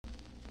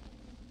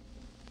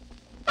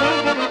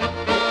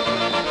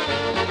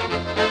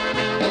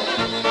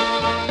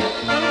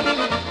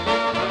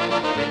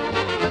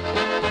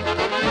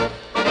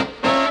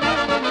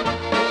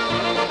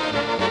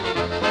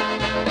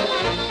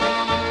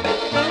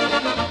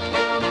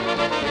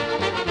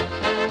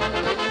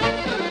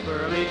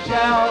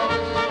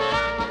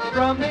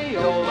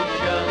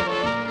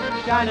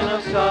shine in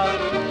the sun,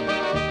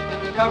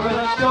 cover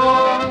the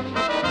shore.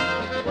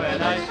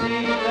 When I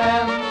see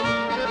them,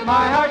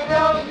 my heart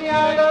tells me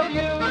I love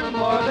you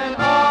more than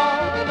all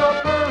the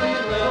pearly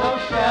little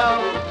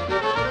shells.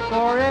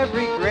 For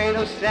every grain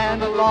of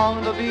sand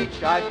along the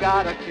beach, I've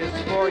got a kiss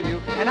for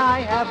you, and I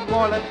have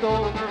more left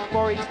over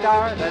for each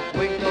star that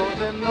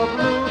twinkles in the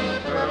blue.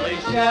 Pearly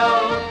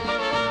shells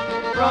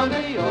from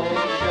the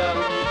ocean,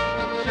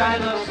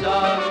 shine the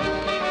sun,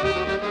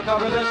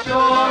 cover the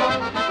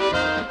shore.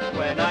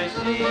 When I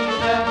see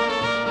them,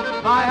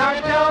 my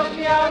heart tells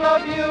me I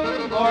love you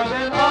more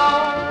than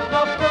all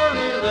the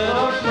pearly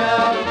little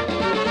shells.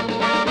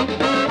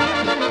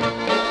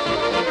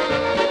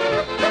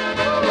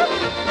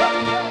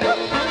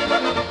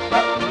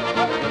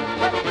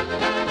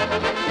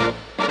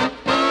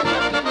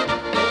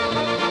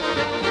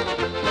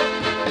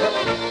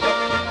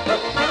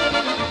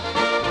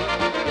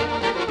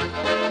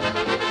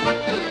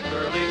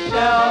 Pearly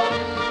shells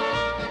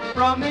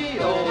from the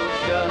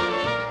ocean,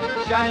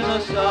 shine the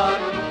sun,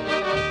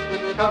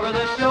 cover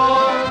the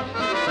shore.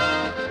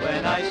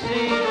 When I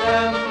see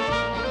them,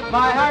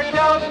 my heart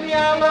tells me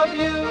I love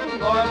you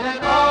more than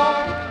all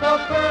the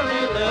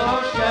pearly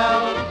little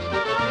shells.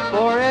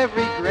 For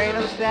every grain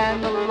of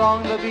sand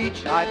along the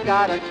beach, I've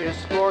got a kiss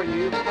for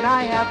you, and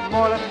I have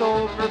more left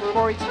over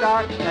for each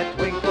star that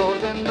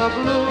twinkles in the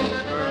blue.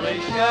 Pearly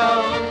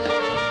shells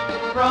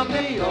from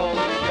the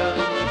ocean,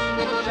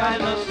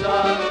 shine the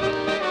sun,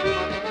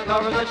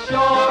 cover the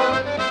shore.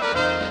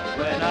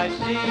 When I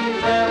see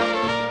them,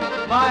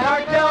 my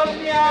heart tells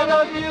me I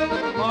love you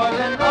more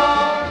than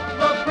all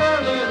the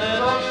pearly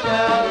little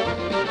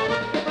shells.